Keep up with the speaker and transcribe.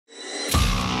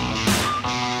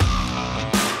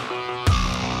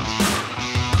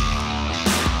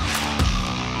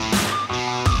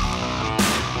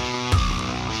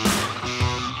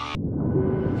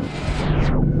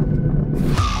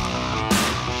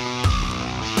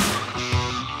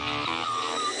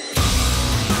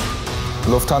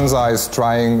Lufthansa is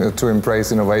trying to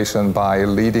embrace innovation by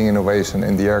leading innovation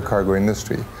in the air cargo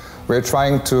industry. We're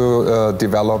trying to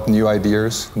develop new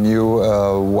ideas, new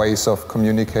ways of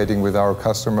communicating with our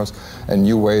customers, and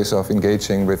new ways of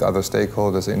engaging with other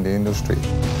stakeholders in the industry.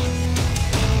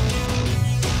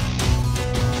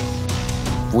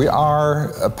 We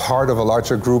are a part of a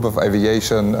larger group of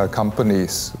aviation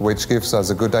companies, which gives us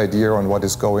a good idea on what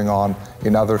is going on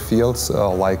in other fields,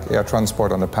 like air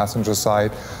transport on the passenger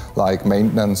side, like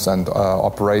maintenance and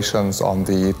operations on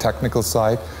the technical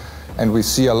side. And we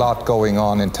see a lot going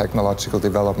on in technological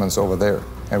developments over there,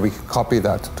 and we can copy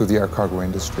that to the air cargo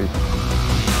industry.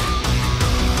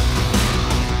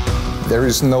 There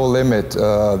is no limit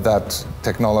that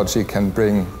technology can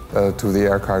bring to the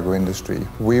air cargo industry.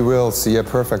 We will see a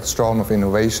perfect storm of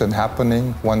innovation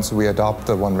happening once we adopt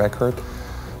the One Record,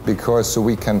 because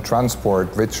we can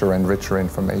transport richer and richer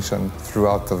information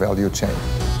throughout the value chain.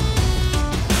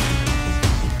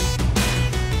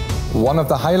 One of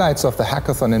the highlights of the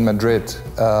hackathon in Madrid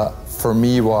for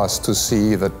me was to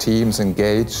see the teams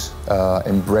engage,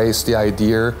 embrace the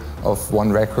idea of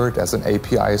One Record as an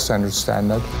API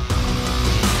standard.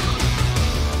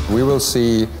 We will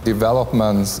see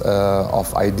developments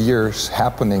of ideas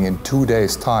happening in 2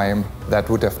 days' time that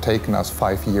would have taken us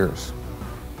 5 years.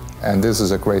 And this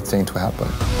is a great thing to happen.